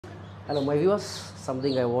Hello my viewers,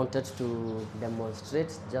 something I wanted to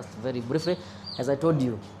demonstrate just very briefly. As I told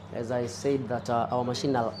you, as I said that our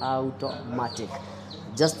machine are automatic.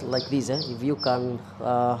 Just like this, if you can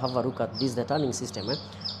have a look at this, the turning system,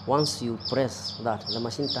 once you press that, the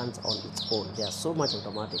machine turns on its own. They are so much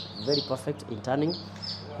automatic, very perfect in turning.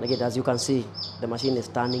 And again, as you can see, the machine is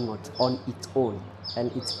turning on its own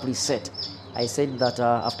and it's preset. I said that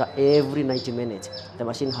after every 90 minutes, the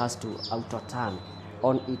machine has to auto turn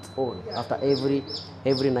on its own after every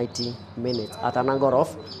 90 minutes at an angle of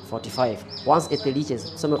 45. Once it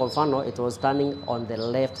reaches, it was turning on the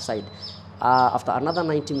left side. After another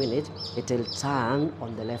 90 minutes, it will turn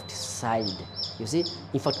on the left side. You see,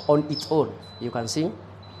 in fact, on its own, you can see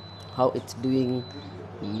how it's doing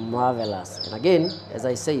marvelous. And again, as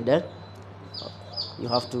I said, you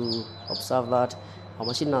have to observe that our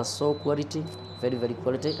machine has so quality, very, very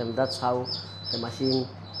quality, and that's how the machine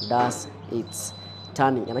does its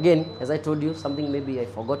turning. And again, as I told you, something maybe I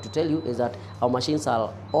forgot to tell you is that our machines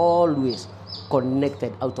are always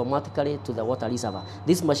connected automatically to the water reservoir.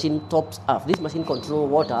 This machine tops up. This machine controls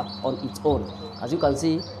water on its own. As you can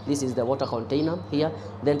see, this is the water container here.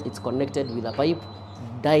 Then it's connected with a pipe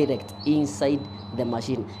direct inside the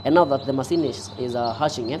machine. And now that the machine is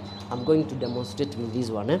hashing, I'm going to demonstrate with this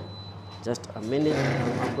one. Just a minute.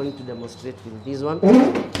 I'm going to demonstrate with this one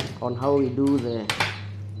on how we do the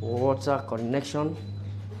water connection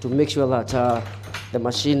to make sure that the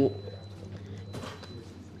machine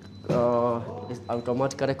is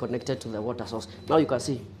automatically connected to the water source. Now you can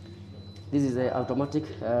see this is the automatic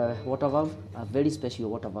water valve, a very special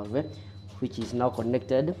water valve, which is now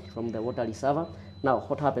connected from the water reservoir. Now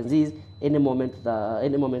what happens is any moment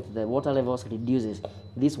the water levels reduces,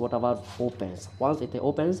 this water valve opens. Once it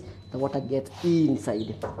opens, the water gets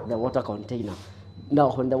inside the water container. Now,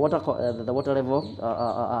 when the water level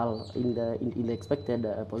are in the expected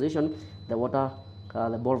position, the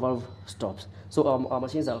ball valve stops. So our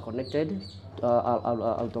machines are connected,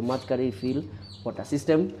 automatically fill water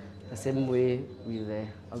system, the same way with the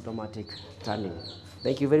automatic turning.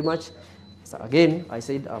 Thank you very much. So again, I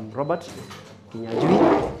said I'm Robert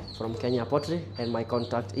Kinyanjui from Kenya Pottery, and my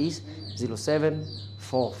contact is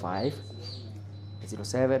 0745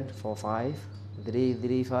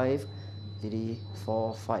 335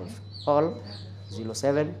 345 or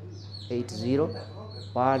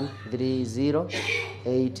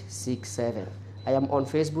 0780130867. I am on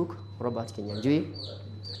Facebook, Robert Kinyanjui,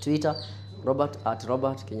 Twitter, Robert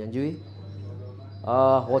Kinyanjui.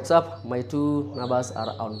 WhatsApp, my two numbers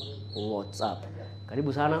are on WhatsApp.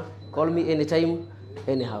 Karibu sana, call me anytime,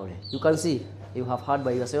 anyhow. You can see, you have heard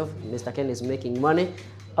by yourself, Mr. Ken is making money.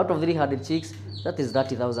 Out of 300 chicks, that is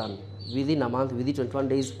 30,000. Within a month, within 21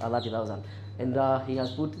 days, 30,000. And he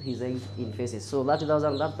has put his eggs in faces. So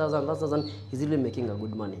 30,000, he's really making a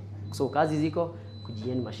good money. So kazi ziko,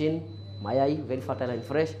 kujieni machine, mayai, very fertile and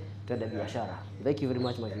fresh, twende biashara. Thank you very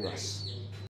much, my viewers.